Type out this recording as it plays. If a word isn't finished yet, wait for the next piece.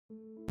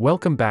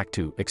Welcome back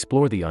to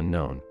Explore the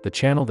Unknown, the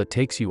channel that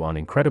takes you on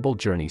incredible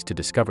journeys to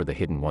discover the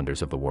hidden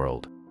wonders of the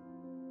world.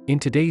 In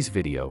today's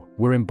video,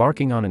 we're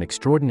embarking on an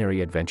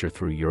extraordinary adventure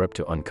through Europe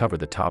to uncover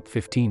the top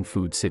 15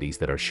 food cities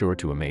that are sure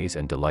to amaze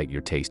and delight your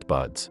taste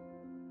buds.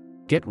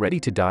 Get ready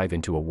to dive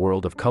into a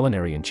world of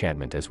culinary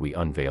enchantment as we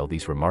unveil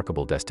these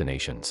remarkable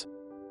destinations.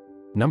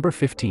 Number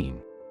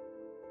 15.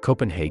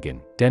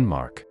 Copenhagen,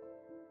 Denmark.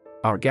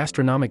 Our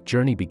gastronomic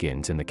journey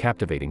begins in the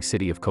captivating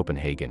city of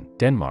Copenhagen,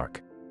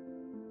 Denmark.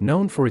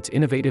 Known for its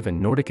innovative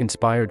and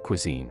Nordic-inspired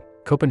cuisine,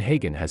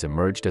 Copenhagen has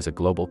emerged as a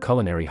global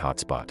culinary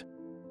hotspot.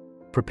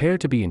 Prepare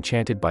to be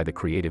enchanted by the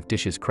creative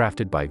dishes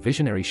crafted by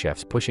visionary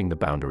chefs pushing the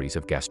boundaries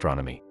of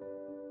gastronomy.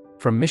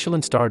 From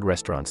Michelin-starred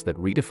restaurants that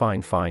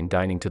redefine fine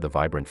dining to the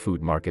vibrant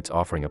food markets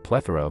offering a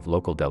plethora of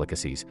local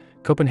delicacies,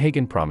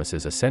 Copenhagen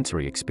promises a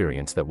sensory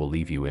experience that will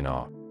leave you in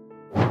awe.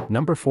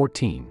 Number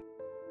 14.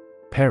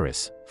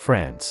 Paris,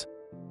 France.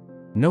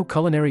 No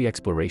culinary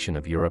exploration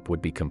of Europe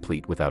would be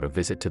complete without a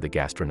visit to the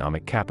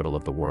gastronomic capital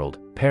of the world,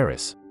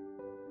 Paris.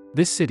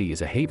 This city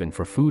is a haven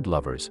for food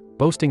lovers,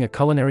 boasting a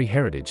culinary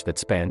heritage that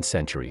spans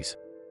centuries.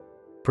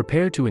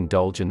 Prepare to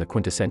indulge in the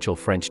quintessential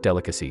French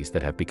delicacies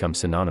that have become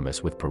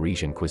synonymous with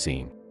Parisian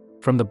cuisine.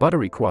 From the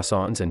buttery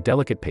croissants and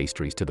delicate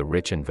pastries to the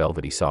rich and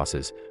velvety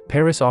sauces,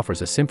 Paris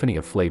offers a symphony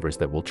of flavors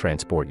that will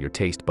transport your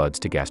taste buds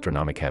to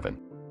gastronomic heaven.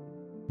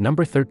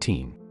 Number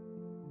 13.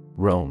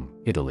 Rome,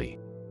 Italy.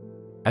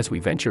 As we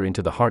venture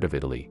into the heart of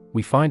Italy,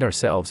 we find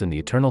ourselves in the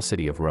eternal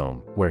city of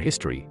Rome, where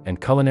history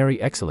and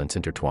culinary excellence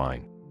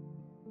intertwine.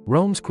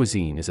 Rome's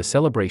cuisine is a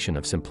celebration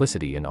of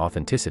simplicity and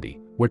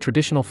authenticity, where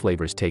traditional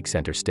flavors take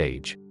center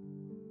stage.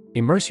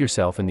 Immerse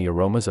yourself in the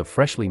aromas of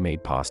freshly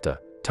made pasta,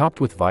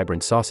 topped with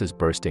vibrant sauces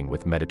bursting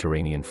with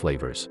Mediterranean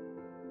flavors.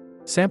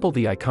 Sample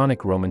the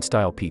iconic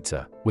Roman-style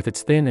pizza, with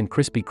its thin and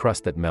crispy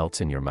crust that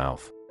melts in your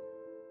mouth.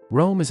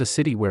 Rome is a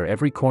city where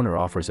every corner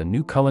offers a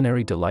new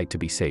culinary delight to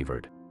be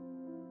savored.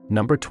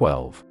 Number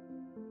 12.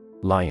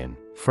 Lyon,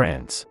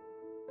 France.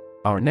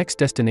 Our next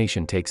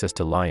destination takes us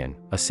to Lyon,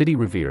 a city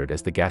revered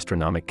as the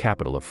gastronomic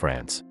capital of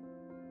France.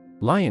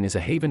 Lyon is a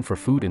haven for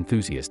food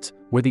enthusiasts,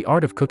 where the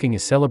art of cooking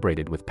is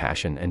celebrated with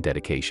passion and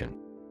dedication.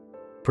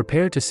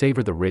 Prepare to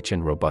savor the rich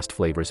and robust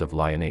flavors of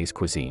Lyonnaise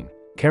cuisine,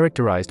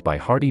 characterized by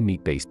hearty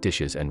meat-based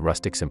dishes and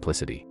rustic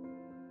simplicity.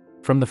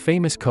 From the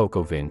famous coq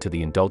au vin to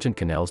the indulgent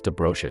quenelles de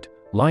brochet,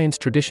 Lyon's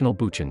traditional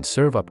bouchons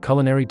serve up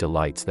culinary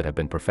delights that have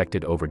been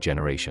perfected over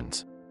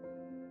generations.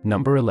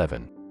 Number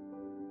 11.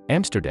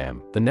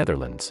 Amsterdam, the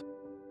Netherlands.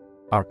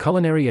 Our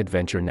culinary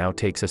adventure now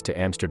takes us to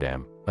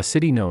Amsterdam, a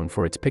city known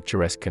for its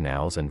picturesque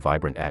canals and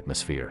vibrant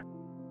atmosphere.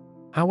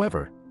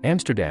 However,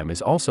 Amsterdam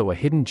is also a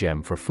hidden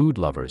gem for food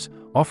lovers,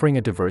 offering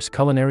a diverse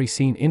culinary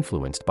scene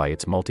influenced by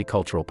its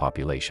multicultural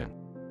population.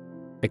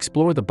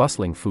 Explore the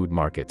bustling food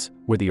markets,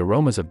 where the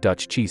aromas of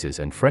Dutch cheeses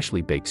and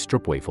freshly baked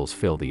stroopwafels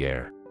fill the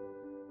air.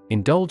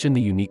 Indulge in the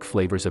unique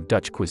flavors of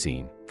Dutch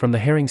cuisine, from the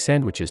herring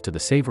sandwiches to the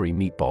savory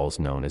meatballs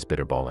known as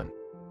bitterballen.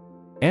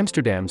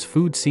 Amsterdam's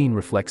food scene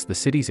reflects the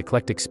city's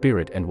eclectic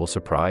spirit and will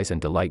surprise and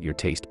delight your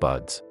taste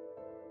buds.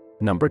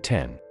 Number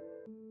 10.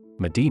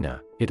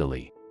 Modena,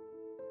 Italy.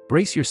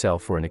 Brace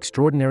yourself for an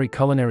extraordinary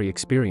culinary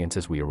experience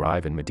as we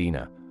arrive in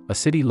Modena, a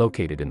city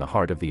located in the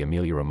heart of the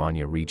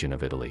Emilia-Romagna region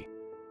of Italy.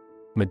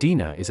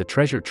 Modena is a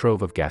treasure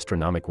trove of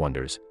gastronomic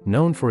wonders,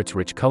 known for its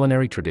rich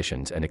culinary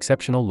traditions and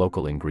exceptional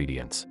local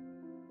ingredients.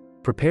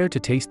 Prepare to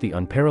taste the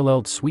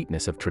unparalleled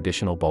sweetness of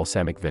traditional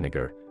balsamic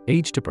vinegar,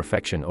 aged to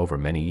perfection over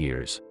many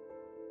years.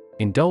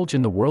 Indulge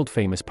in the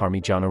world-famous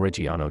Parmigiano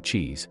Reggiano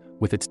cheese,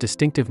 with its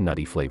distinctive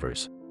nutty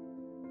flavors.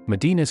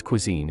 Modena's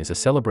cuisine is a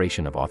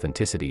celebration of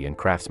authenticity and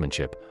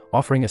craftsmanship,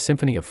 offering a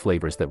symphony of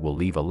flavors that will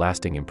leave a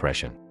lasting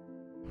impression.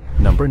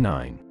 Number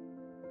 9.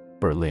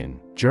 Berlin,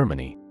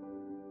 Germany.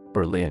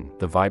 Berlin,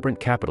 the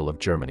vibrant capital of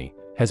Germany,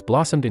 has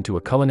blossomed into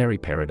a culinary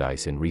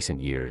paradise in recent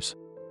years.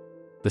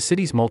 The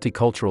city's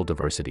multicultural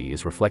diversity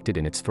is reflected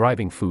in its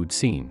thriving food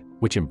scene,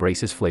 which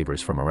embraces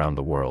flavors from around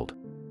the world.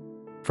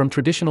 From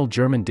traditional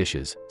German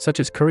dishes,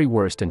 such as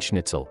currywurst and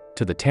schnitzel,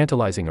 to the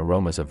tantalizing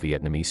aromas of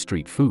Vietnamese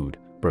street food,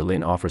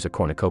 Berlin offers a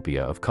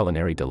cornucopia of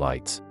culinary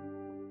delights.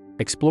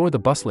 Explore the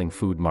bustling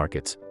food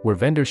markets, where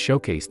vendors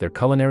showcase their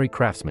culinary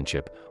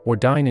craftsmanship, or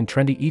dine in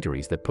trendy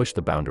eateries that push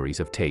the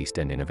boundaries of taste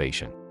and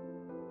innovation.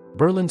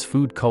 Berlin's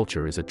food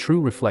culture is a true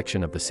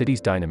reflection of the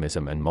city's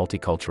dynamism and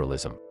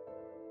multiculturalism.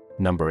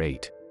 Number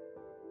 8.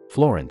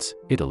 Florence,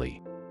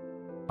 Italy.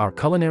 Our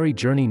culinary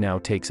journey now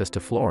takes us to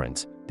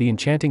Florence, the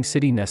enchanting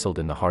city nestled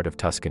in the heart of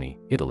Tuscany,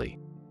 Italy.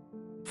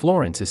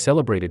 Florence is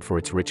celebrated for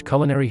its rich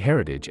culinary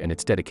heritage and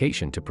its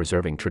dedication to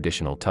preserving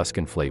traditional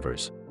Tuscan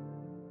flavors.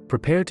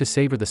 Prepare to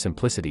savor the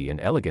simplicity and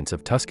elegance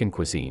of Tuscan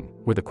cuisine,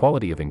 where the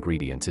quality of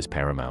ingredients is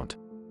paramount.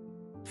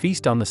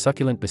 Feast on the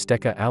succulent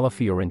bistecca alla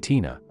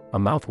fiorentina, a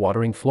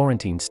mouth-watering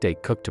Florentine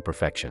steak cooked to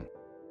perfection.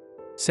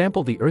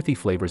 Sample the earthy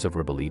flavors of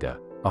ribollita,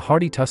 a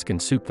hearty Tuscan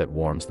soup that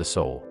warms the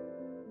soul.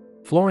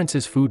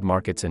 Florence's food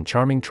markets and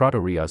charming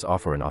trattorias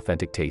offer an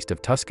authentic taste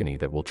of Tuscany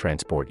that will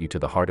transport you to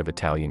the heart of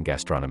Italian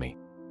gastronomy.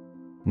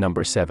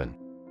 Number 7.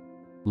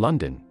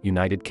 London,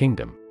 United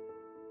Kingdom.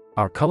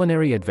 Our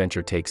culinary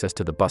adventure takes us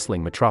to the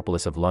bustling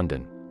metropolis of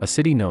London, a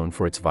city known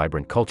for its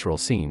vibrant cultural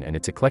scene and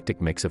its eclectic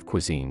mix of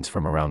cuisines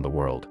from around the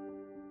world.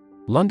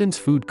 London's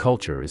food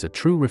culture is a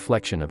true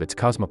reflection of its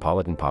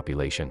cosmopolitan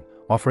population,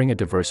 offering a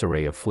diverse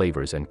array of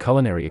flavors and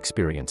culinary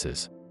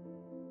experiences.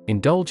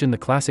 Indulge in the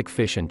classic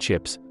fish and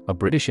chips, a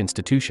British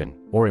institution,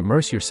 or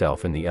immerse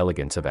yourself in the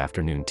elegance of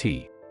afternoon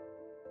tea.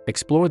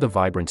 Explore the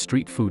vibrant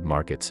street food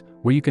markets,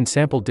 where you can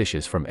sample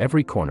dishes from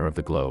every corner of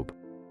the globe.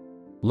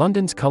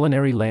 London's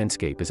culinary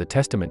landscape is a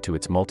testament to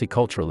its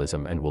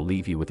multiculturalism and will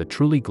leave you with a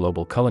truly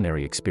global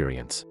culinary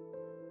experience.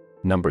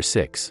 Number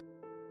 6.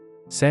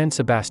 San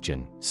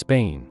Sebastian,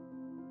 Spain.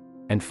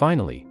 And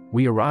finally,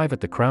 we arrive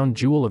at the crown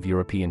jewel of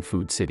European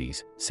food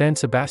cities, San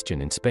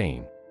Sebastian in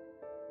Spain.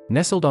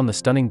 Nestled on the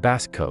stunning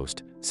Basque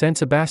coast, San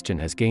Sebastian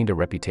has gained a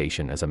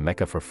reputation as a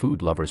mecca for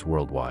food lovers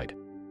worldwide.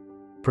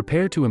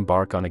 Prepare to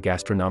embark on a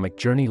gastronomic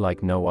journey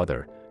like no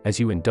other, as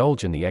you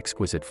indulge in the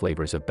exquisite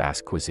flavors of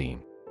Basque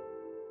cuisine.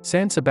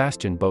 San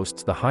Sebastian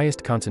boasts the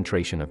highest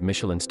concentration of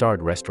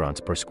Michelin-starred restaurants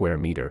per square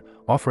meter,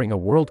 offering a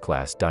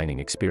world-class dining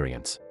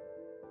experience.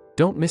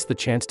 Don't miss the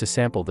chance to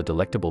sample the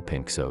delectable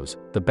pinxos,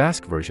 the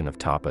Basque version of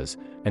tapas,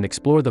 and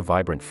explore the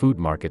vibrant food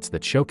markets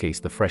that showcase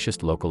the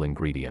freshest local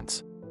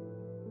ingredients.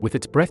 With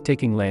its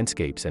breathtaking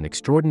landscapes and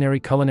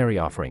extraordinary culinary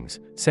offerings,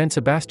 San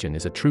Sebastian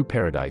is a true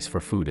paradise for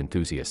food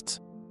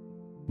enthusiasts.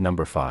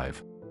 Number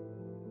 5.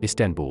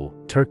 Istanbul,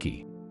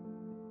 Turkey.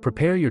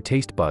 Prepare your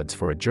taste buds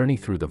for a journey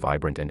through the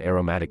vibrant and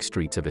aromatic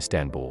streets of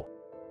Istanbul.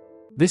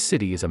 This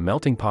city is a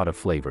melting pot of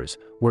flavors,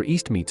 where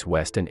East meets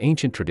West and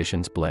ancient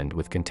traditions blend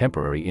with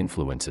contemporary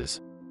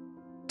influences.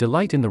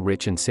 Delight in the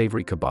rich and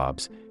savory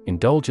kebabs,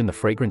 indulge in the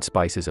fragrant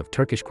spices of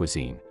Turkish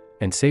cuisine,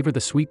 and savor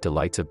the sweet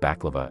delights of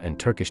baklava and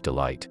Turkish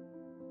delight.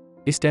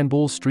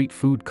 Istanbul's street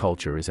food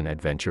culture is an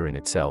adventure in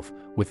itself,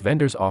 with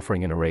vendors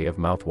offering an array of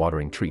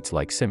mouth-watering treats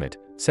like simit,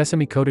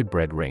 sesame-coated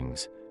bread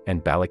rings,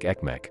 and balık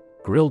ekmek,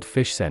 grilled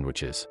fish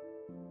sandwiches.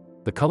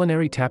 The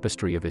culinary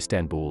tapestry of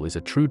Istanbul is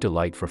a true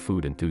delight for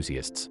food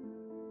enthusiasts.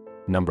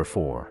 Number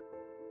 4.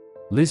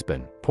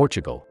 Lisbon,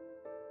 Portugal.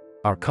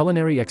 Our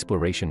culinary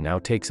exploration now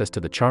takes us to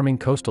the charming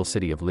coastal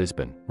city of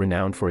Lisbon,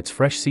 renowned for its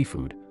fresh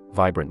seafood,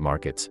 vibrant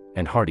markets,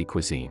 and hearty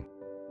cuisine.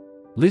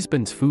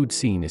 Lisbon's food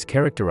scene is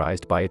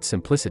characterized by its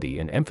simplicity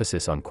and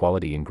emphasis on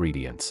quality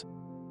ingredients.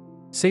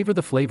 Savor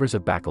the flavors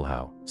of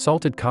bacalhau,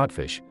 salted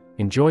codfish,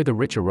 enjoy the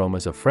rich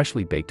aromas of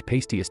freshly baked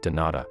pastéis de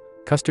nata,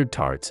 custard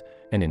tarts,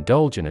 and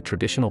indulge in a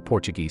traditional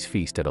Portuguese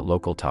feast at a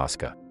local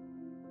tasca.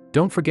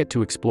 Don't forget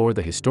to explore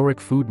the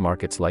historic food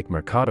markets like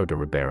Mercado de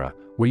Ribeira,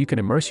 where you can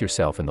immerse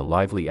yourself in the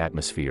lively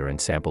atmosphere and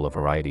sample a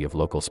variety of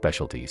local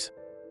specialties.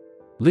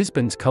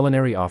 Lisbon's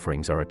culinary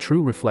offerings are a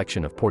true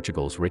reflection of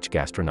Portugal's rich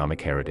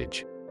gastronomic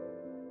heritage.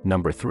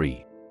 Number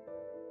 3.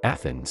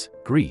 Athens,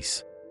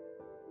 Greece.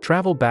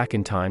 Travel back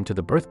in time to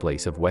the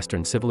birthplace of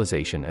Western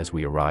civilization as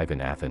we arrive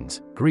in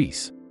Athens,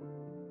 Greece.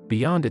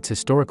 Beyond its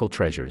historical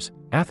treasures,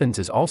 Athens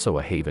is also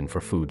a haven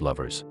for food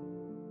lovers.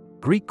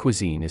 Greek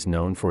cuisine is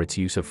known for its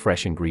use of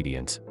fresh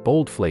ingredients,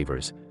 bold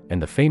flavors, and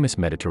the famous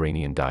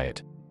Mediterranean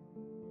diet.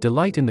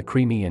 Delight in the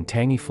creamy and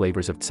tangy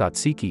flavors of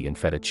tzatziki and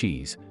feta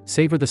cheese,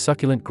 savor the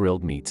succulent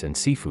grilled meats and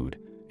seafood,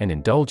 and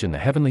indulge in the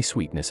heavenly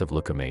sweetness of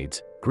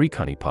loukimades, Greek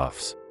honey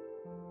puffs.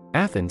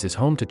 Athens is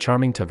home to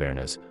charming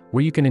tavernas,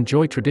 where you can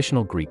enjoy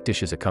traditional Greek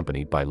dishes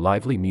accompanied by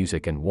lively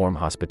music and warm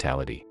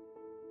hospitality.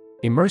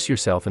 Immerse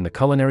yourself in the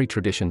culinary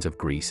traditions of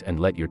Greece and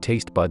let your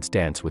taste buds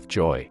dance with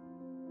joy.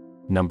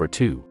 Number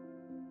 2.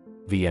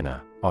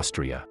 Vienna,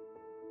 Austria.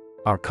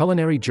 Our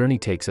culinary journey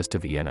takes us to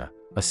Vienna,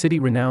 a city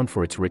renowned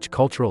for its rich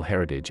cultural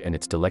heritage and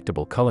its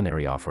delectable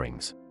culinary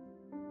offerings.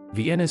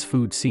 Vienna's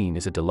food scene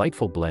is a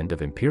delightful blend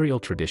of imperial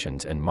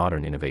traditions and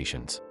modern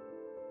innovations.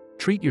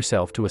 Treat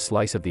yourself to a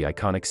slice of the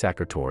iconic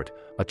Sachertorte,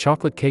 a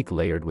chocolate cake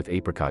layered with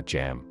apricot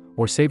jam,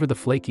 or savor the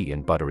flaky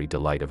and buttery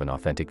delight of an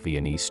authentic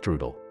Viennese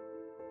strudel.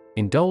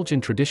 Indulge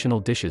in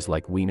traditional dishes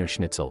like Wiener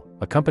Schnitzel,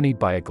 accompanied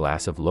by a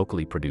glass of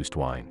locally produced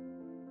wine.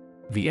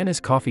 Vienna's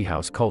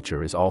coffeehouse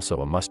culture is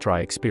also a must-try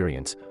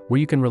experience,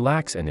 where you can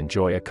relax and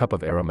enjoy a cup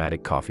of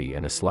aromatic coffee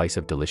and a slice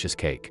of delicious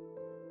cake.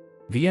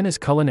 Vienna's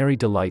culinary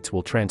delights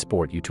will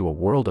transport you to a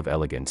world of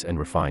elegance and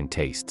refined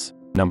tastes.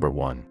 Number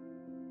 1.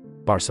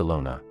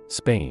 Barcelona,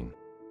 Spain.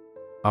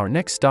 Our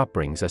next stop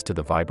brings us to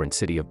the vibrant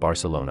city of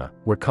Barcelona,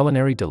 where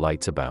culinary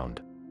delights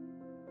abound.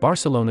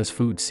 Barcelona's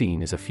food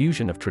scene is a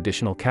fusion of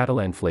traditional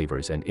Catalan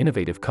flavors and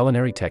innovative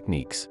culinary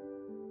techniques.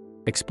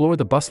 Explore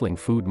the bustling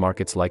food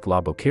markets like La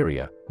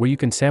Boqueria, where you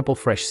can sample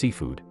fresh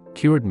seafood,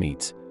 cured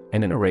meats,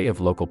 and an array of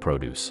local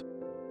produce.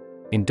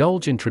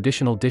 Indulge in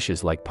traditional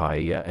dishes like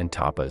paella and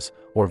tapas,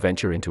 or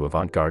venture into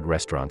avant-garde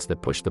restaurants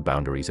that push the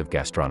boundaries of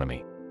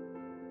gastronomy.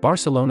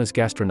 Barcelona's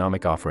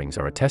gastronomic offerings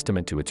are a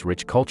testament to its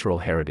rich cultural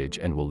heritage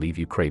and will leave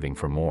you craving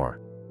for more.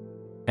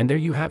 And there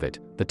you have it,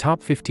 the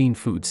top 15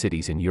 food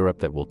cities in Europe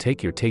that will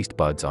take your taste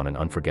buds on an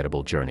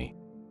unforgettable journey.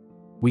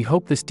 We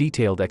hope this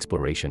detailed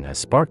exploration has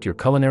sparked your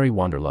culinary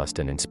wanderlust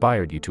and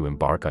inspired you to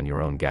embark on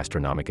your own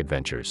gastronomic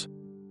adventures.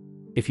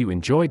 If you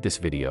enjoyed this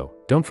video,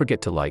 don't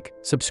forget to like,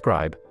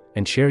 subscribe,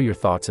 and share your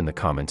thoughts in the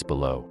comments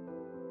below.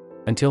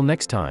 Until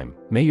next time,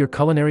 may your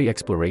culinary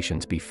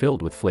explorations be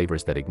filled with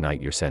flavors that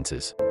ignite your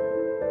senses.